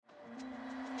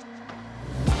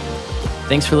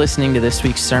Thanks for listening to this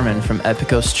week's sermon from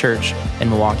Epikos Church in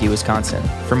Milwaukee, Wisconsin.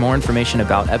 For more information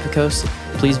about Epikos,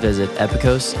 please visit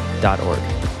epikos.org.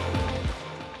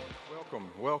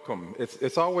 Welcome.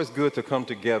 It's always good to come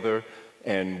together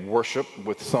and worship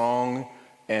with song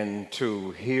and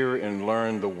to hear and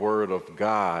learn the Word of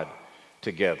God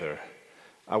together.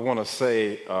 I want to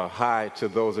say hi to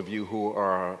those of you who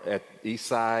are at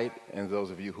Eastside and those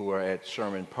of you who are at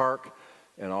Sherman Park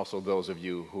and also those of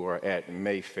you who are at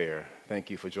Mayfair. Thank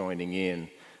you for joining in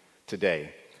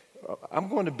today. I'm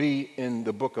going to be in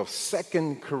the book of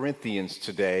 2 Corinthians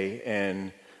today,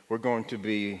 and we're going to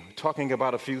be talking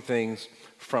about a few things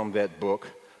from that book.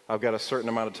 I've got a certain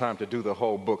amount of time to do the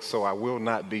whole book, so I will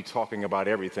not be talking about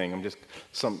everything.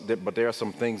 But there are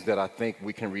some things that I think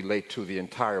we can relate to the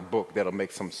entire book that'll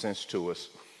make some sense to us.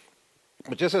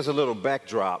 But just as a little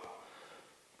backdrop,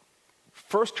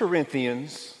 1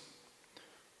 Corinthians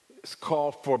is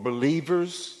called for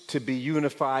believers to be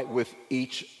unified with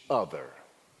each other.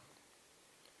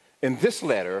 In this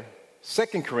letter,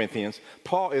 2 Corinthians,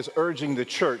 Paul is urging the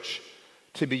church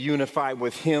to be unified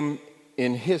with him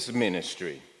in his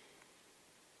ministry.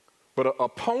 But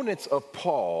opponents of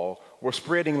Paul were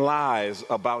spreading lies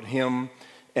about him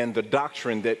and the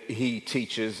doctrine that he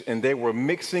teaches, and they were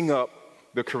mixing up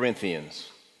the Corinthians.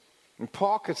 And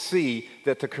Paul could see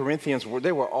that the Corinthians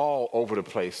were all over the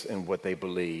place in what they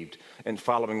believed and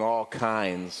following all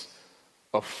kinds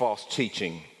of false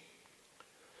teaching.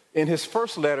 In his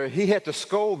first letter, he had to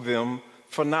scold them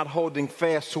for not holding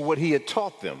fast to what he had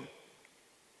taught them.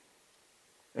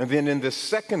 And then in the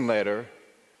second letter,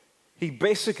 he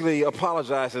basically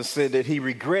apologized and said that he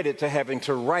regretted to having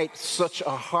to write such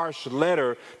a harsh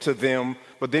letter to them.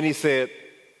 But then he said,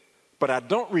 but I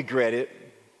don't regret it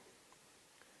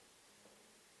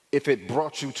if it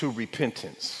brought you to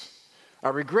repentance. I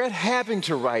regret having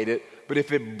to write it, but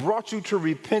if it brought you to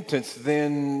repentance,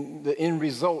 then the end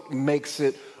result makes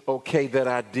it okay that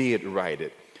I did write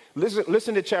it.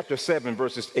 Listen to chapter 7,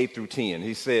 verses 8 through 10.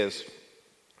 He says,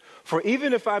 for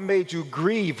even if I made you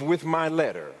grieve with my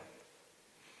letter,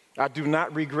 I do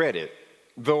not regret it,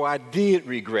 though I did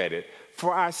regret it.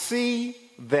 For I see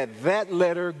that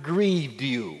letter grieved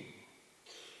you,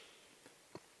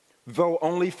 though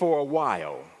only for a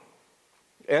while.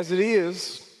 As it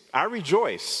is, I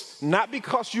rejoice, not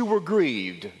because you were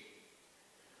grieved,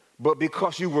 but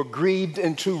because you were grieved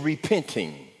into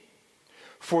repenting.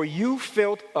 For you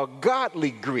felt a godly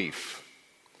grief,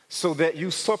 so that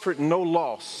you suffered no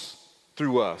loss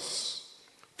through us.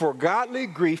 For godly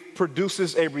grief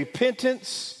produces a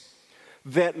repentance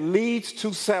that leads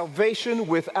to salvation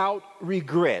without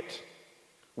regret,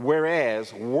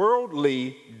 whereas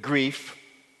worldly grief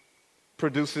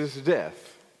produces death.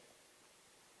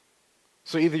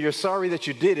 So either you're sorry that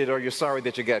you did it or you're sorry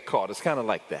that you got caught. It's kind of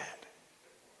like that.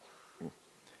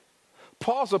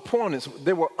 Paul's opponents,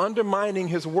 they were undermining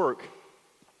his work,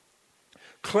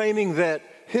 claiming that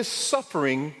his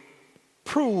suffering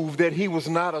proved that he was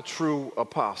not a true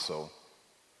apostle.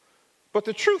 But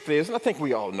the truth is, and I think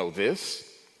we all know this,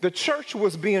 the church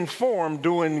was being formed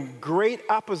during great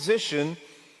opposition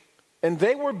and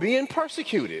they were being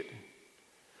persecuted.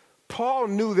 Paul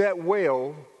knew that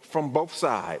well from both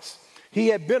sides. He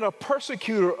had been a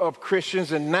persecutor of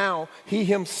Christians and now he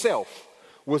himself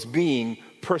was being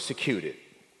persecuted.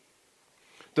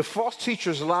 The false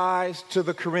teachers' lies to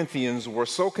the Corinthians were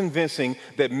so convincing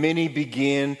that many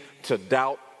began to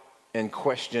doubt and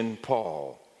question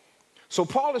Paul. So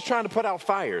Paul is trying to put out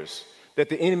fires that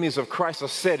the enemies of Christ are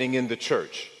setting in the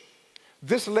church.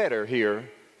 This letter here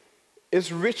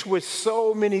is rich with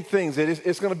so many things that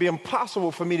it's going to be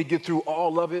impossible for me to get through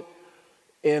all of it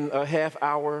in a half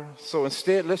hour. So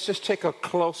instead, let's just take a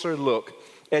closer look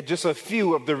at just a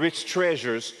few of the rich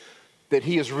treasures that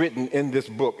he has written in this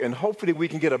book. And hopefully we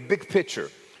can get a big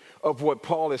picture of what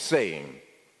Paul is saying.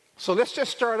 So let's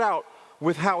just start out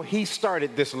with how he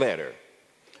started this letter.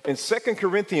 In 2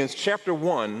 Corinthians chapter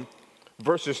 1,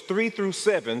 verses 3 through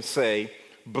 7 say,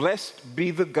 blessed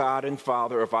be the God and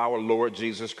Father of our Lord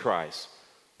Jesus Christ,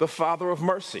 the Father of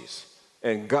mercies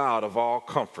and God of all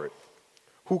comfort,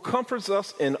 who comforts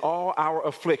us in all our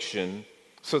affliction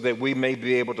so that we may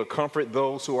be able to comfort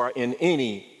those who are in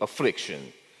any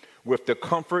affliction with the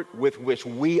comfort with which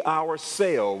we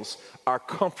ourselves are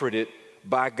comforted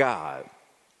by God.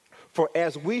 For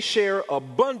as we share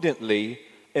abundantly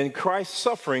in Christ's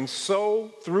suffering,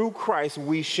 so through Christ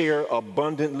we share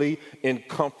abundantly in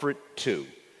comfort too.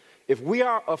 If we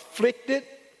are afflicted,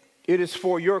 it is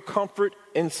for your comfort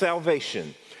and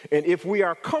salvation. And if we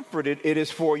are comforted, it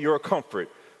is for your comfort,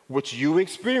 which you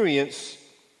experience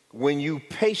when you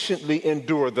patiently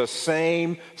endure the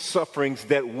same sufferings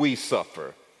that we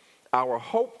suffer. Our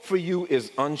hope for you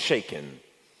is unshaken,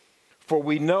 for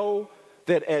we know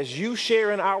that as you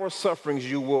share in our sufferings,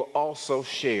 you will also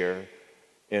share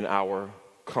in our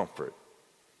comfort.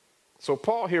 So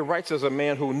Paul here writes as a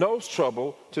man who knows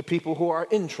trouble to people who are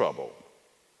in trouble.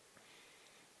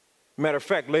 Matter of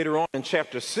fact, later on in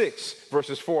chapter 6,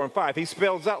 verses 4 and 5, he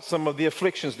spells out some of the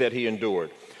afflictions that he endured.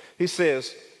 He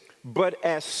says, "But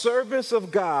as servants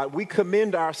of God, we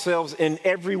commend ourselves in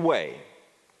every way,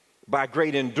 by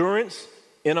great endurance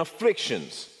in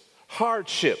afflictions,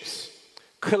 hardships,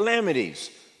 calamities,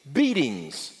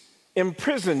 beatings,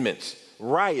 imprisonments,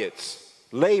 riots,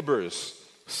 labors,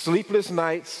 sleepless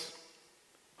nights,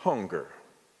 hunger."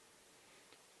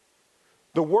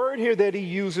 The word here that he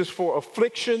uses for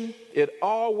affliction, it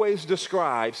always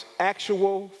describes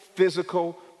actual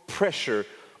physical pressure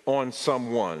on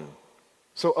someone.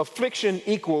 So affliction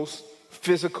equals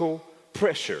physical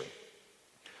pressure.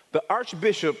 The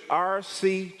Archbishop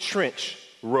R.C. Trench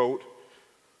wrote,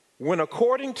 "When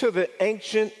according to the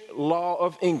ancient law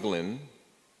of England,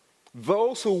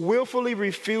 those who willfully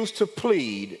refused to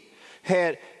plead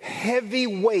had heavy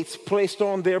weights placed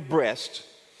on their breast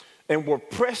and were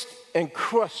pressed and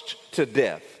crushed to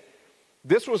death."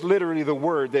 This was literally the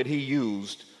word that he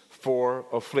used for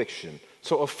affliction.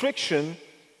 So affliction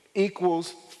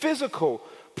equals physical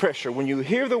pressure. When you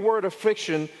hear the word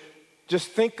affliction, just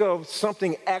think of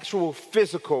something actual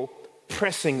physical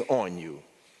pressing on you.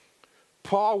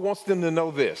 Paul wants them to know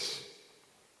this: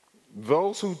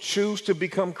 those who choose to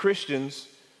become Christians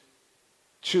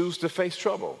choose to face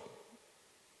trouble.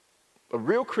 A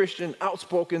real Christian,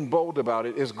 outspoken, bold about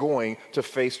it, is going to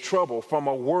face trouble from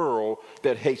a world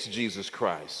that hates Jesus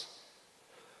Christ.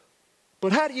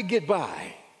 But how do you get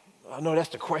by? I know that's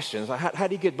the question. How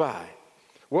do you get by?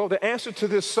 Well, the answer to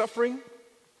this suffering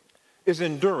is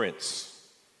endurance.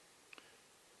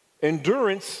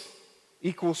 Endurance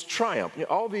equals triumph. You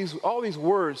know, all these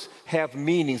words have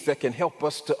meanings that can help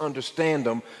us to understand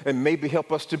them and maybe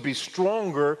help us to be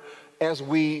stronger as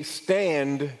we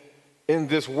stand in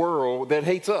this world that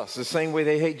hates us the same way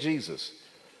they hate Jesus.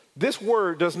 This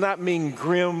word does not mean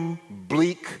grim,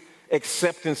 bleak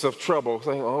acceptance of trouble. It's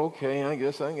like, okay, I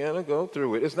guess I gotta go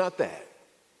through it. It's not that.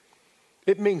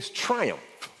 It means triumph.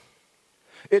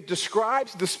 It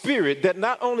describes the spirit that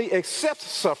not only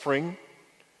accepts suffering,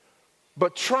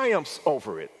 but triumphs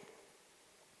over it.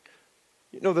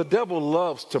 You know, the devil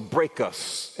loves to break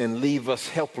us and leave us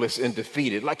helpless and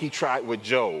defeated, like he tried with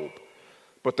Job.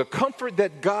 But the comfort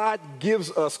that God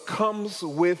gives us comes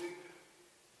with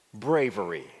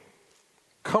bravery.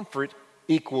 Comfort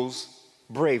equals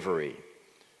bravery.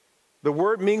 The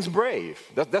word means brave.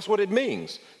 That's what it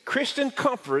means. Christian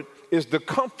comfort is the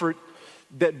comfort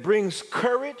that brings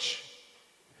courage,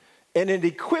 and it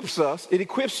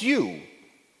equips you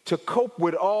to cope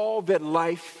with all that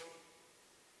life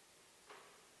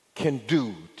can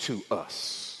do to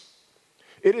us.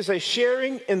 It is a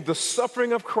sharing in the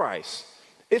suffering of Christ.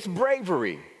 It's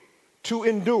bravery to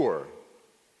endure,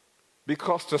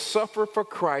 because to suffer for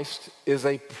Christ is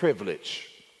a privilege.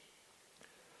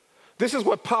 This is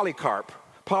what Polycarp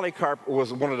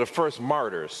was one of the first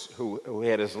martyrs who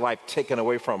had his life taken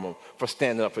away from him for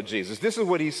standing up for Jesus. This is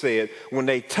what he said when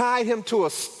they tied him to a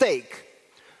stake,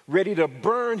 ready to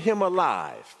burn him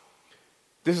alive.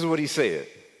 This is what he said: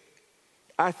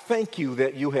 "I thank you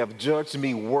that you have judged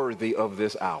me worthy of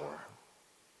this hour."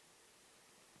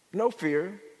 No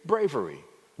fear, bravery,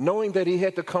 knowing that he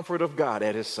had the comfort of God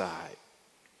at his side.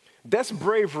 That's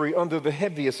bravery under the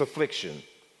heaviest affliction.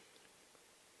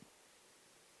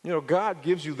 You know, God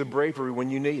gives you the bravery when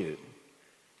you need it.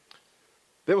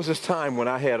 There was this time when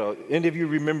I had any of you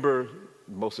remember,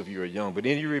 most of you are young, but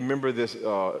any of you remember this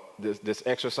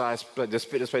exercise, this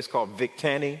fitness place called Vic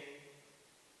Tanny?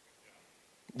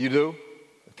 You do?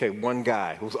 Okay, one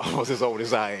guy who's almost as old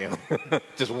as I am.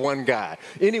 Just one guy.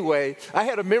 Anyway, I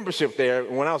had a membership there.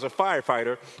 When I was a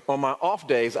firefighter, on my off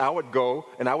days, I would go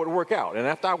and I would work out. And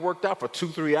after I worked out for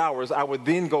 2-3 hours, I would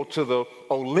then go to the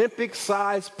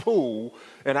Olympic-sized pool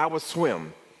and I would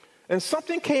swim. And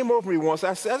something came over me once.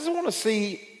 I said, I just want to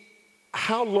see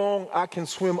how long I can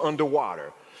swim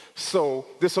underwater. So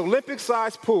this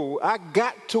Olympic-sized pool, I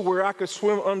got to where I could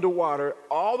swim underwater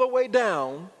all the way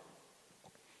down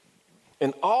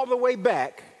and all the way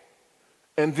back,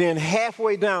 and then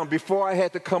halfway down before I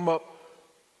had to come up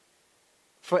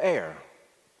for air.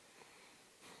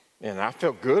 And I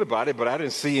felt good about it, but I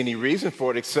didn't see any reason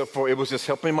for it except for it was just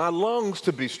helping my lungs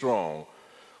to be strong.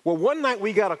 Well, one night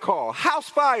we got a call: house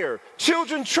fire,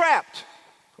 children trapped.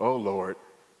 Oh, Lord.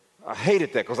 I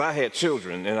hated that because I had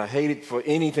children, and I hated for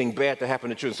anything bad to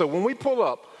happen to children. So when we pull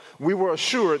up, we were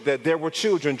assured that there were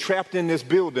children trapped in this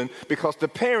building because the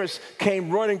parents came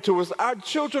running to us. Our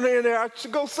children are in there. I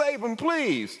should go save them,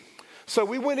 please. So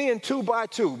we went in 2 by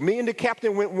 2. Me and the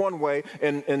captain went one way,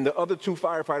 and the other 2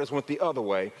 firefighters went the other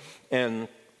way. And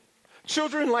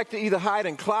children like to either hide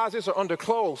in closets or under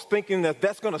clothes, thinking that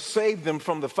that's going to save them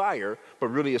from the fire, but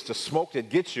really it's the smoke that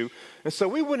gets you. And so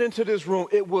we went into this room.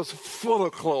 It was full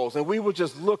of clothes, and we were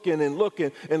just looking and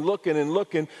looking and looking and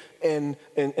looking and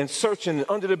searching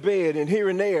under the bed and here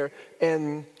and there.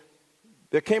 And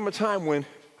there came a time when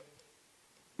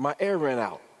my air ran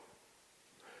out.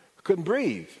 I couldn't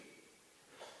breathe.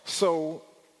 So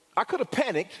I could have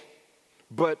panicked,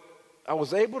 but I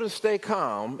was able to stay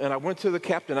calm, and I went to the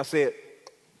captain. I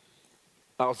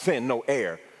was saying no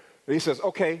air. And he says,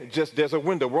 okay, just there's a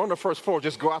window. We're on the first floor.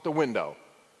 Just go out the window.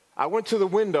 I went to the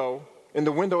window, and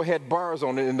the window had bars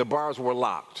on it, and the bars were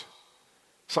locked.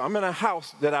 So I'm in a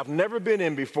house that I've never been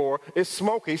in before. It's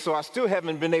smoky, so I still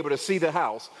haven't been able to see the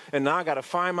house, and now I got to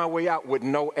find my way out with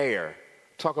no air.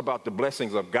 Talk about the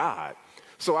blessings of God.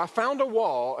 So I found a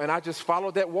wall, and I just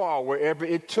followed that wall wherever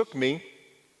it took me,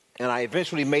 and I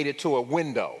eventually made it to a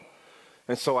window.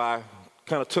 And so I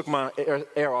kind of took my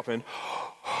air off and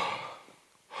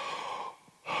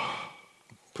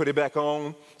put it back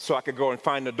on so I could go and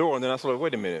find the door. And then I said,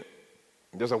 wait a minute,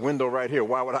 there's a window right here.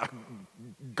 Why would I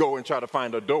go and try to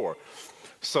find a door?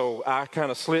 So I kind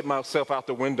of slid myself out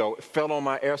the window, fell on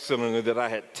my air cylinder that I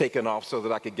had taken off so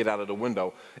that I could get out of the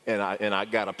window, and I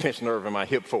got a pinched nerve in my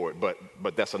hip for it,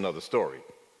 but that's another story.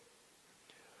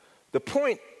 The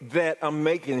point that I'm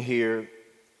making here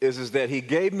is that he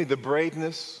gave me the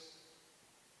braveness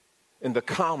and the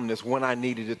calmness when I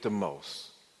needed it the most.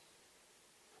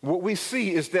 What we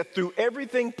see is that through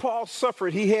everything Paul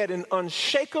suffered, he had an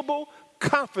unshakable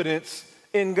confidence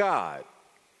in God.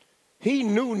 He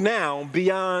knew now,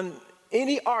 beyond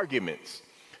any arguments,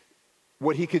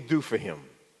 what he could do for him.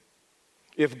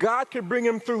 If God could bring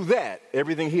him through that,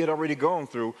 everything he had already gone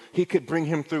through, he could bring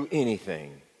him through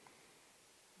anything.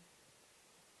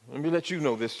 Let me let you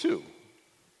know this too.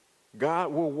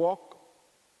 God will walk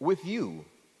with you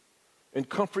and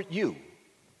comfort you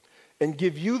and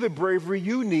give you the bravery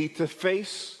you need to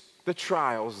face the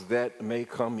trials that may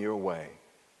come your way.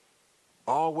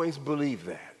 Always believe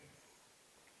that.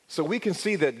 So we can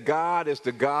see that God is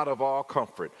the God of all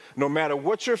comfort. No matter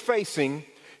what you're facing,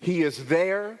 he is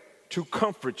there to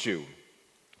comfort you,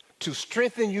 to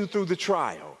strengthen you through the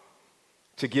trial,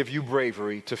 to give you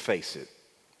bravery to face it.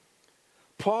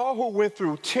 Paul, who went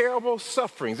through terrible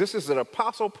sufferings, this is an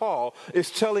Apostle Paul,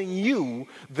 is telling you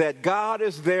that God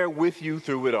is there with you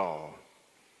through it all.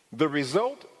 The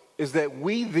result is that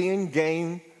we then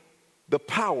gain the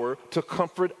power to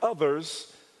comfort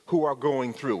others who are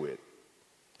going through it.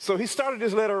 So he started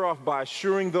his letter off by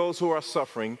assuring those who are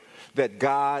suffering that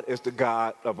God is the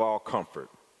God of all comfort.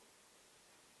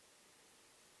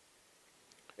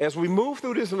 As we move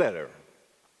through this letter,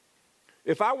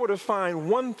 if I were to find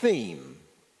one theme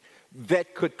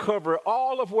that could cover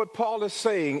all of what Paul is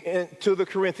saying to the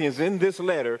Corinthians in this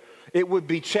letter, it would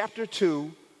be chapter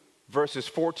 2, verses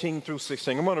 14 through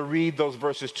 16. I'm going to read those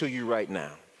verses to you right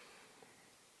now.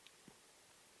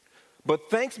 But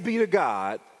thanks be to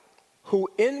God, who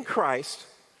in Christ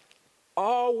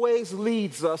always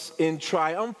leads us in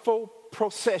triumphal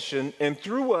procession and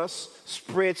through us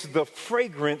spreads the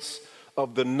fragrance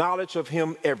of the knowledge of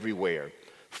him everywhere.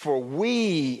 For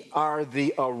we are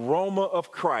the aroma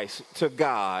of Christ to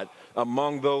God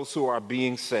among those who are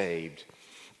being saved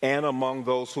and among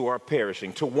those who are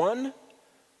perishing. To one,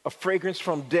 a fragrance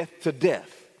from death to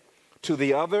death. To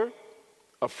the other,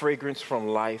 a fragrance from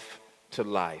life to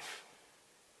life.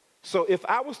 So if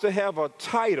I was to have a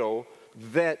title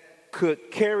that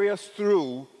could carry us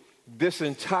through this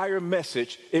entire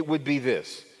message, it would be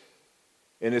this.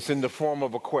 And it's in the form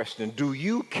of a question. Do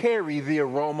you carry the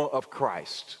aroma of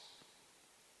Christ?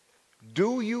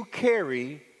 Do you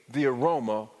carry the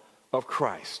aroma of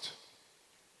Christ?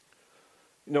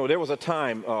 You know, there was a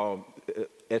time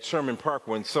at Sherman Park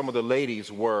when some of the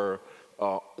ladies were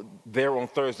there on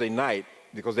Thursday night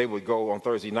because they would go on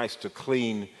Thursday nights to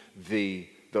clean the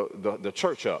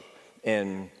church up.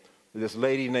 And this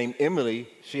lady named Emily,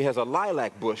 she has a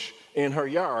lilac bush in her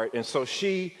yard, and so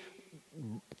she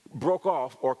broke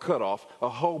off or cut off a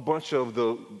whole bunch of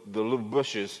the little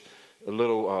bushes,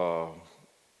 little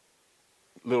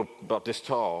about this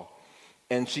tall,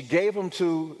 and she gave them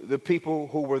to the people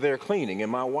who were there cleaning,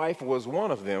 and my wife was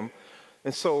one of them.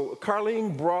 And so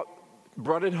Carlene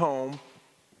brought it home,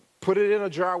 put it in a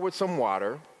jar with some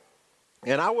water,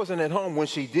 and I wasn't at home when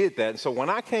she did that. And so when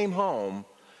I came home,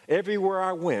 everywhere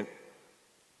I went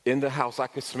in the house, I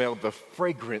could smell the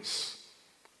fragrance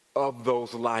of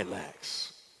those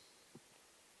lilacs.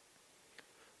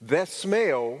 That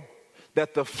smell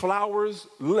that the flowers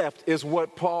left is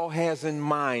what Paul has in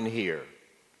mind here.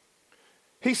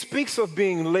 He speaks of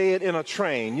being led in a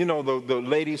train. You know, the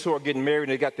ladies who are getting married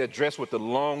and they got that dress with the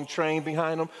long train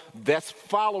behind them, that's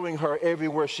following her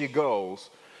everywhere she goes.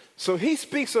 So he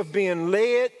speaks of being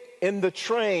led in the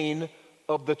train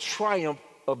of the triumph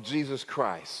of Jesus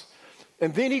Christ.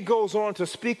 And then he goes on to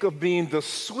speak of being the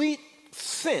sweet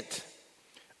scent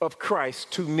of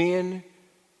Christ to men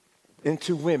and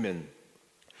to women.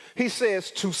 He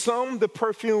says, to some the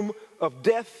perfume of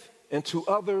death, and to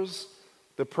others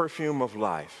the perfume of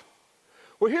life.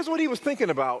 Well, here's what he was thinking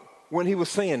about when he was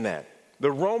saying that.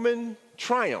 The Roman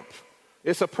triumph.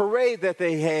 It's a parade that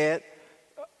they had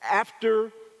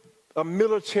after a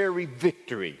military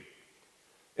victory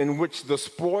in which the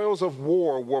spoils of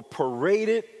war were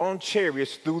paraded on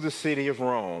chariots through the city of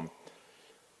Rome.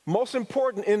 Most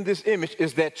important in this image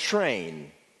is that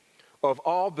train of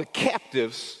all the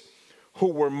captives who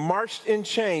were marched in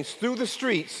chains through the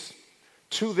streets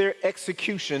to their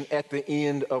execution at the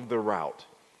end of the route.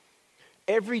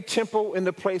 Every temple in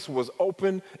the place was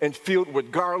open and filled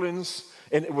with garlands,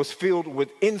 and it was filled with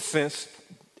incense.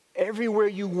 Everywhere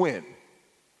you went,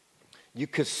 you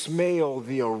could smell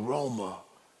the aroma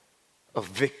of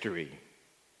victory.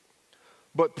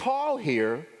 But Paul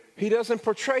here, he doesn't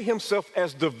portray himself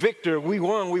as the victor, we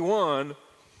won.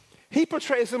 He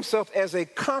portrays himself as a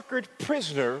conquered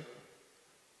prisoner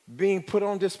being put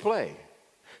on display.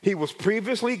 He was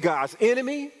previously God's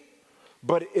enemy,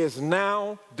 but is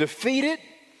now defeated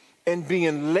and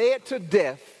being led to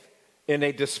death in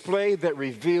a display that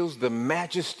reveals the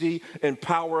majesty and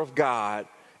power of God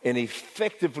and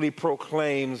effectively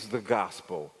proclaims the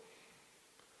gospel.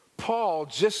 Paul,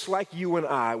 just like you and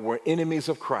I, were enemies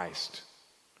of Christ,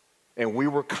 and we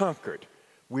were conquered,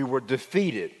 we were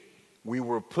defeated, we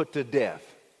were put to death.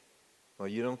 Well,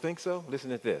 you don't think so?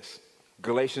 Listen to this.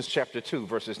 Galatians chapter 2,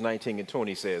 verses 19 and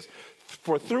 20 says,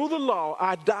 for through the law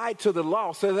I died to the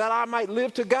law so that I might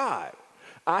live to God.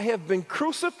 I have been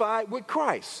crucified with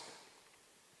Christ.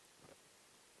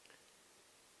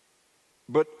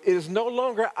 But it is no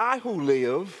longer I who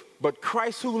live, but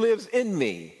Christ who lives in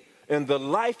me. And the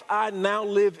life I now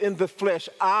live in the flesh,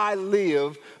 I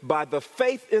live by the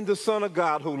faith in the Son of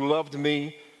God who loved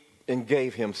me and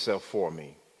gave himself for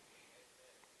me.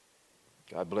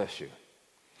 God bless you.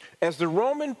 As the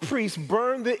Roman priests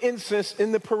burned the incense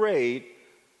in the parade,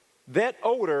 that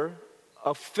odor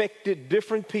affected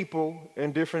different people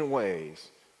in different ways.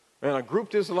 And a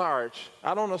group this large,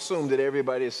 I don't assume that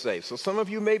everybody is saved. So some of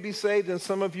you may be saved and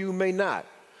some of you may not.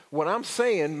 What I'm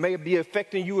saying may be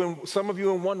affecting you and some of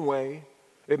you in one way.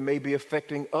 It may be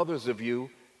affecting others of you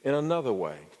in another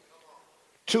way.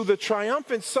 To the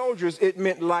triumphant soldiers, it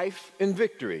meant life and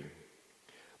victory.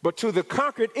 But to the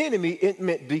conquered enemy, it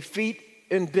meant defeat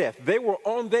and death. They were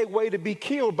on their way to be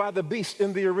killed by the beast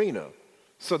in the arena.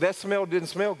 So that smell didn't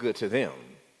smell good to them.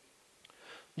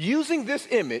 Using this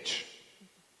image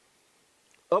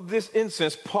of this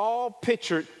incense, Paul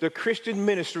pictured the Christian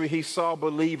ministry he saw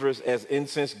believers as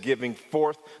incense giving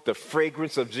forth the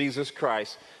fragrance of Jesus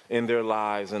Christ in their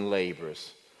lives and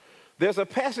labors. There's a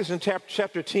passage in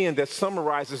chapter 10 that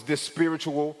summarizes this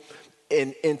spiritual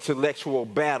and intellectual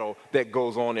battle that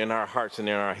goes on in our hearts and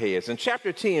in our heads. In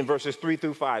chapter 10, verses 3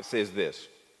 through 5 says this: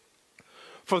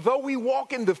 for though we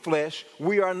walk in the flesh,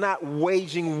 we are not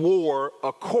waging war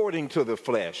according to the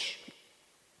flesh.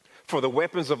 For the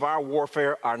weapons of our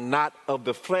warfare are not of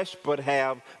the flesh, but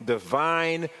have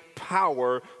divine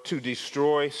power to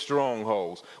destroy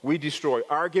strongholds. We destroy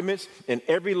arguments and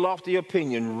every lofty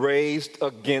opinion raised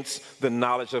against the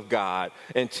knowledge of God,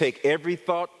 and take every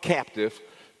thought captive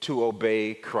to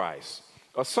obey Christ.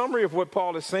 A summary of what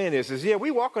Paul is saying is yeah, we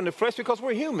walk in the flesh because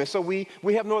we're human, so we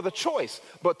have no other choice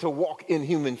but to walk in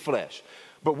human flesh.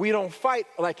 But we don't fight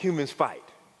like humans fight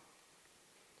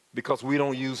because we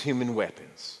don't use human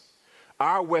weapons.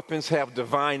 Our weapons have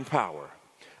divine power.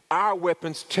 Our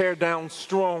weapons tear down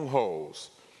strongholds.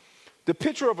 The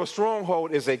picture of a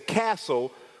stronghold is a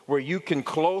castle where you can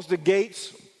close the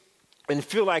gates and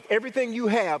feel like everything you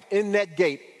have in that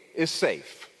gate is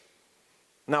safe.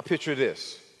 Now picture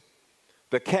this.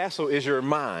 The castle is your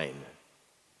mind.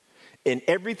 And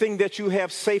everything that you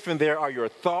have safe in there are your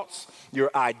thoughts,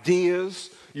 your ideas,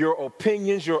 your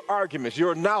opinions, your arguments,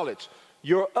 your knowledge,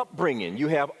 your upbringing. You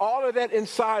have all of that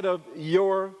inside of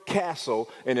your castle,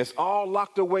 and it's all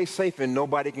locked away safe and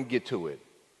nobody can get to it.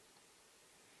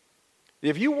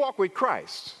 If you walk with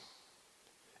Christ,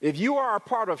 if you are a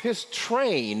part of his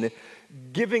train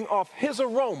giving off his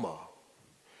aroma,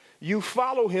 you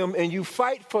follow him and you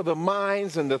fight for the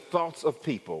minds and the thoughts of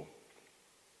people.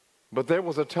 But there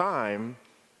was a time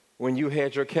when you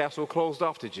had your castle closed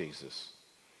off to Jesus,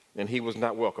 and he was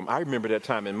not welcome. I remember that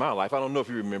time in my life. I don't know if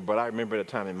you remember, but I remember that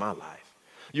time in my life.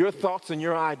 Your thoughts and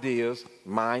your ideas,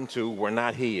 mine too, were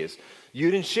not his. You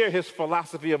didn't share his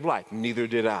philosophy of life. Neither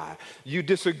did I. You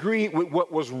disagreed with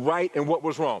what was right and what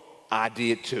was wrong. I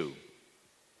did too.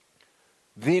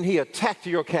 Then he attacked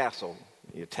your castle.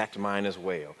 He attacked mine as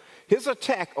well. His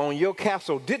attack on your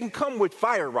castle didn't come with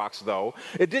fire rocks, though.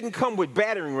 It didn't come with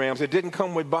battering rams. It didn't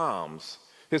come with bombs.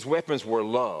 His weapons were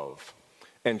love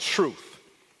and truth.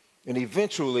 And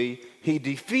eventually, he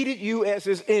defeated you as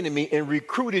his enemy and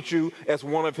recruited you as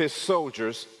one of his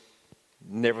soldiers.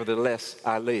 Nevertheless,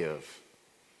 I live.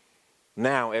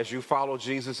 Now, as you follow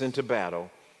Jesus into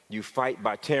battle, you fight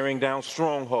by tearing down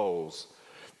strongholds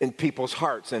in people's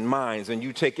hearts and minds, and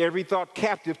you take every thought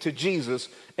captive to Jesus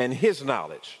and his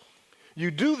knowledge. You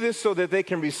do this so that they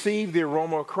can receive the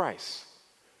aroma of Christ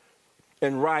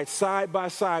and ride side by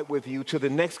side with you to the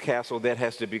next castle that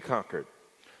has to be conquered.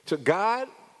 To God,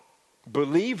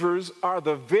 believers are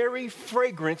the very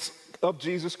fragrance of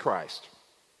Jesus Christ.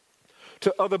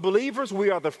 To other believers, we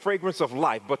are the fragrance of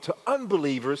life, but to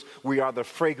unbelievers, we are the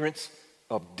fragrance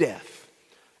of death.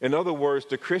 In other words,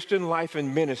 the Christian life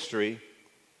and ministry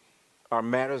are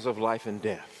matters of life and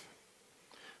death.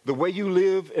 The way you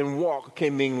live and walk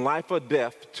can mean life or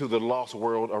death to the lost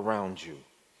world around you.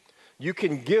 You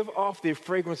can give off the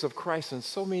fragrance of Christ in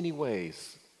so many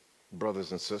ways,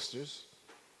 brothers and sisters.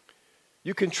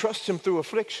 You can trust him through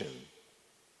affliction.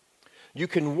 You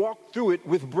can walk through it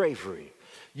with bravery.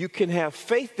 You can have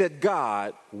faith that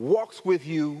God walks with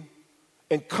you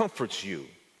and comforts you.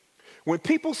 When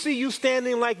people see you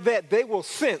standing like that, they will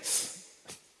sense,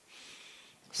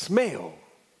 smell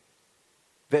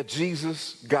that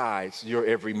Jesus guides your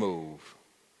every move.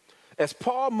 As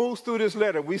Paul moves through this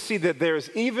letter, we see that there is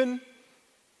even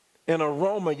an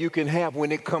aroma you can have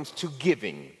when it comes to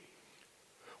giving.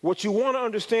 What you want to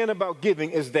understand about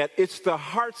giving is that it's the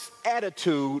heart's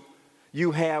attitude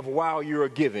you have while you're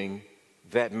giving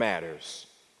that matters.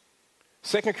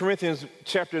 2 Corinthians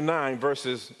chapter 9,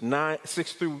 verses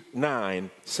 6 through 9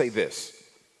 say this.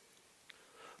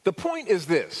 The point is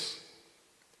this: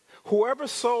 whoever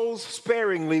sows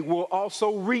sparingly will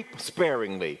also reap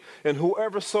sparingly, and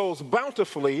whoever sows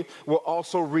bountifully will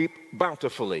also reap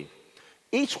bountifully.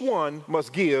 Each one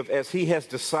must give as he has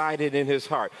decided in his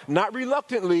heart, not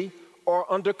reluctantly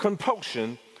or under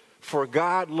compulsion, for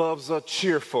God loves a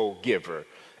cheerful giver.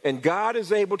 And God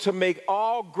is able to make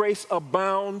all grace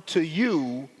abound to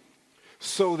you,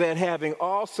 so that having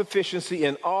all sufficiency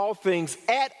in all things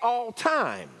at all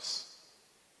times,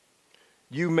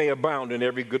 you may abound in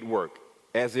every good work.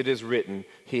 As it is written,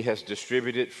 he has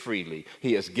distributed freely.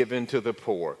 He has given to the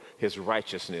poor. His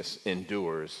righteousness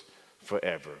endures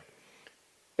forever.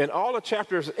 In all of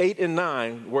chapters 8 and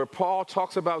 9, where Paul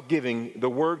talks about giving, the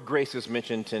word grace is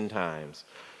mentioned 10 times.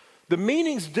 The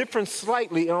meanings differ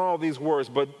slightly in all these words,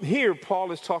 but here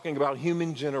Paul is talking about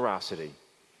human generosity.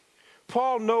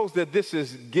 Paul knows that this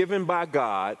is given by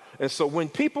God, and so when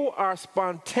people are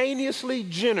spontaneously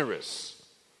generous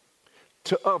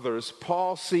to others,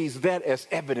 Paul sees that as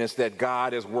evidence that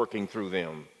God is working through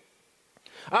them.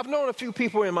 I've known a few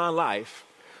people in my life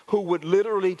who would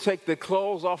literally take the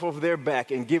clothes off of their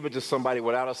back and give it to somebody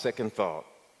without a second thought.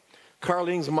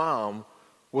 Carlene's mom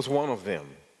was one of them.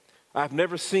 I've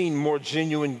never seen more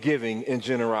genuine giving and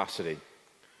generosity.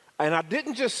 And I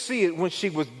didn't just see it when she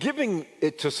was giving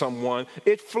it to someone.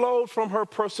 It flowed from her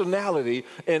personality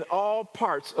and all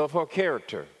parts of her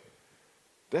character.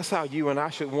 That's how you and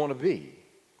I should want to be.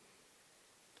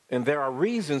 And there are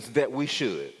reasons that we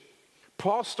should.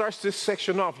 Paul starts this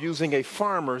section off using a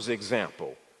farmer's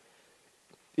example.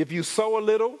 If you sow a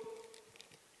little,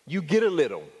 you get a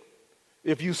little.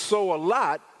 If you sow a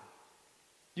lot,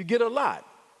 you get a lot.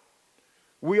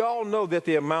 We all know that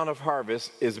the amount of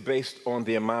harvest is based on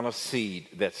the amount of seed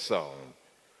that's sown.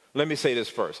 Let me say this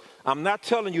first. I'm not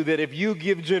telling you that if you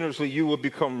give generously, you will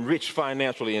become rich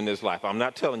financially in this life. I'm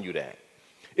not telling you that.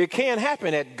 It can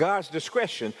happen at God's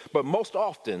discretion, but most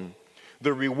often,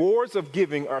 the rewards of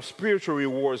giving are spiritual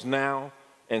rewards now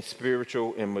and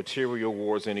spiritual and material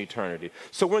rewards in eternity.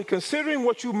 So when considering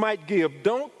what you might give,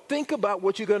 don't think about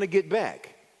what you're going to get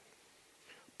back.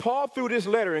 Paul, through this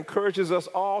letter, encourages us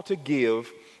all to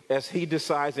give as he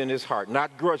decides in his heart,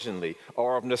 not grudgingly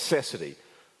or of necessity.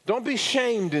 Don't be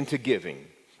shamed into giving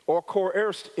or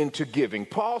coerced into giving.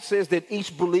 Paul says that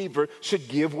each believer should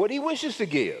give what he wishes to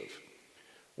give.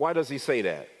 Why does he say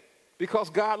that?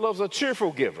 Because God loves a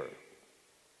cheerful giver.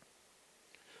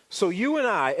 So you and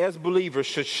I, as believers,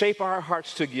 should shape our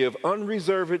hearts to give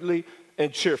unreservedly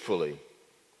and cheerfully.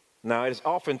 Now, it is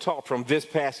often taught from this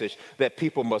passage that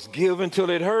people must give until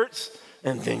it hurts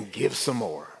and then give some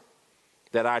more.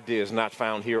 That idea is not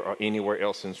found here or anywhere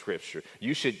else in Scripture.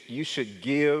 You shouldn't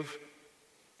give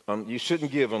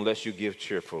unless you give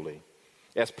cheerfully.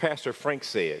 As Pastor Frank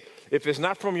said, if it's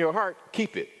not from your heart,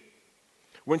 keep it.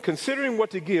 When considering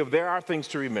what to give, there are things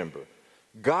to remember.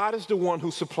 God is the one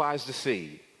who supplies the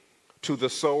seed to the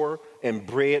sower and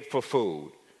bread for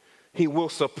food. He will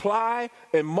supply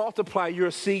and multiply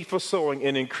your seed for sowing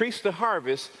and increase the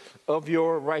harvest of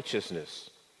your righteousness.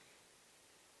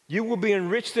 You will be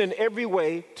enriched in every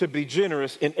way to be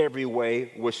generous in every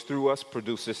way, which through us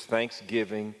produces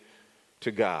thanksgiving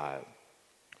to God.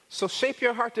 So shape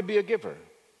your heart to be a giver,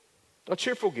 a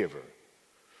cheerful giver.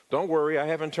 Don't worry, I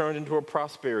haven't turned into a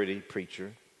prosperity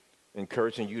preacher,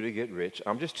 encouraging you to get rich.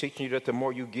 I'm just teaching you that the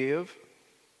more you give,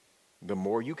 the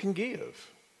more you can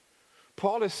give.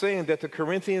 Paul is saying that the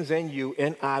Corinthians and you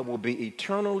and I will be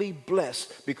eternally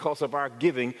blessed because of our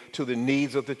giving to the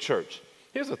needs of the church.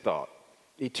 Here's a thought.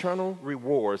 Eternal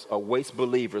rewards awaits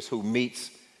believers who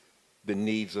meets the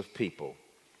needs of people.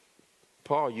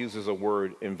 Paul uses a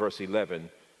word in verse 11,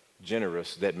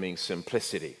 generous, that means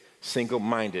simplicity,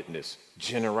 single-mindedness,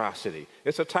 generosity.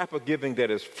 It's a type of giving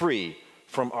that is free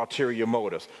from ulterior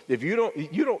motives. If you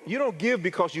don't give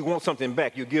because you want something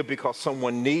back. You give because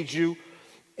someone needs you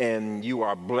and you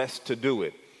are blessed to do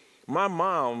it. My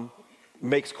mom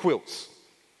makes quilts,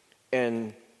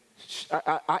 and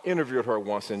I interviewed her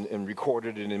once and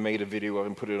recorded it and made a video of it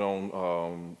and put it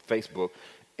on Facebook.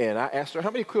 And I asked her,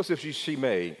 how many quilts has she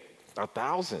made?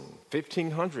 1,000,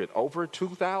 1,500, over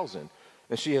 2,000.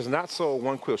 And she has not sold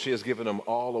one quilt. She has given them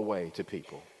all away to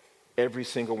people, every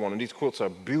single one. And these quilts are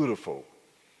beautiful.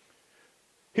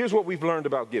 Here's what we've learned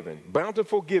about giving.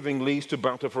 Bountiful giving leads to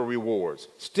bountiful rewards.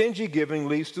 Stingy giving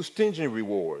leads to stingy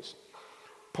rewards.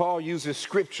 Paul uses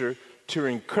scripture to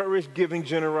encourage giving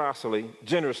generously,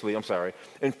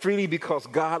 and freely because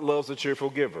God loves a cheerful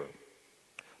giver.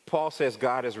 Paul says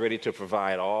God is ready to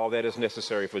provide all that is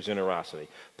necessary for generosity.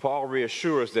 Paul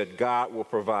reassures that God will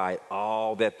provide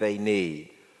all that they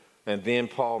need. And then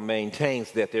Paul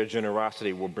maintains that their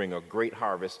generosity will bring a great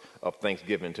harvest of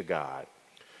thanksgiving to God.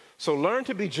 So learn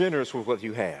to be generous with what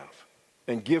you have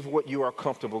and give what you are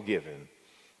comfortable giving.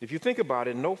 If you think about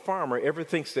it, no farmer ever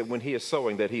thinks that when he is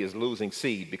sowing that he is losing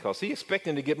seed because he's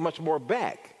expecting to get much more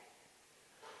back.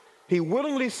 He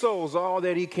willingly sows all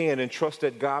that he can and trusts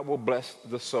that God will bless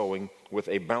the sowing with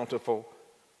a bountiful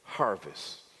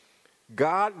harvest.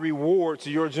 God rewards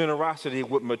your generosity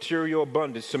with material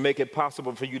abundance to make it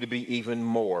possible for you to be even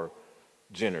more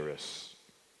generous.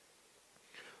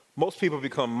 Most people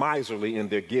become miserly in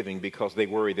their giving because they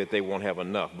worry that they won't have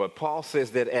enough. But Paul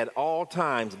says that at all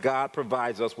times, God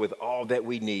provides us with all that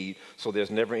we need, so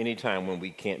there's never any time when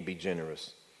we can't be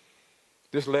generous.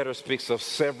 This letter speaks of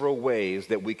several ways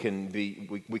that we can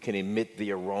emit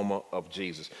the aroma of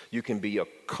Jesus. You can be a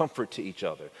comfort to each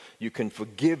other. You can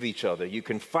forgive each other. You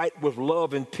can fight with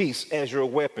love and peace as your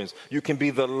weapons. You can be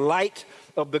the light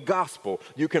of the gospel.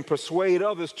 You can persuade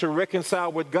others to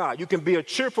reconcile with God. You can be a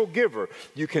cheerful giver.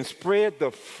 You can spread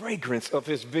the fragrance of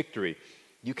his victory.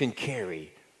 You can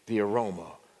carry the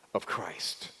aroma of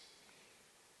Christ.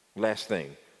 Last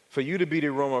thing, for you to be the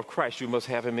aroma of Christ, you must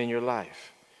have him in your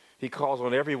life. He calls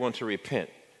on everyone to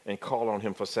repent and call on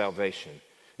him for salvation.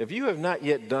 If you have not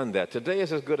yet done that, today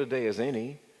is as good a day as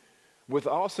any. With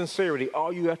all sincerity,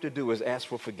 all you have to do is ask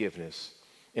for forgiveness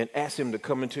and ask him to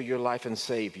come into your life and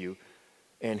save you,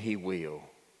 and he will.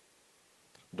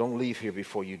 Don't leave here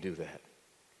before you do that.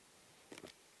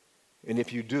 And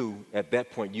if you do, at that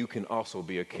point, you can also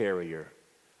be a carrier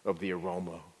of the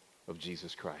aroma of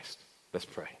Jesus Christ. Let's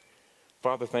pray.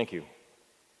 Father, thank you.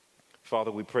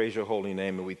 Father, we praise your holy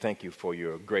name, and we thank you for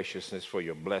your graciousness, for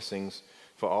your blessings,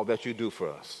 for all that you do for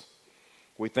us.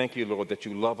 We thank you, Lord, that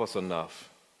you love us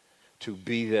enough to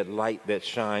be that light that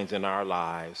shines in our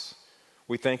lives.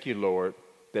 We thank you, Lord,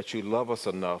 that you love us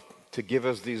enough to give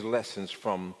us these lessons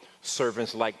from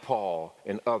servants like Paul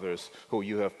and others who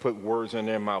you have put words in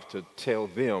their mouth to tell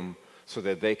them so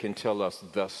that they can tell us,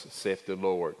 thus saith the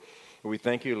Lord. We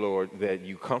thank you, Lord, that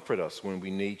you comfort us when we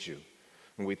need you.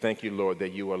 And we thank you, Lord,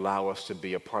 that you allow us to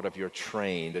be a part of your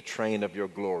train, the train of your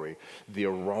glory, the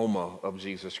aroma of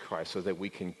Jesus Christ, so that we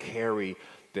can carry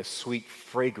the sweet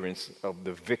fragrance of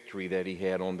the victory that he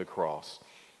had on the cross.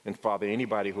 And Father,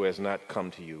 anybody who has not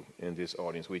come to you in this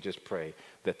audience, we just pray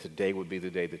that today would be the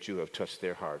day that you have touched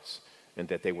their hearts, and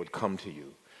that they would come to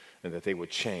you, and that they would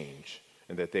change,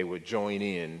 and that they would join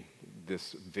in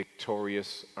this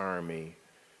victorious army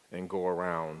and go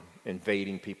around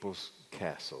invading people's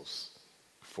castles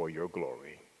for your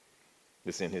glory.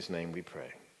 It's in his name we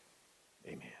pray.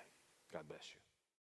 Amen. God bless you.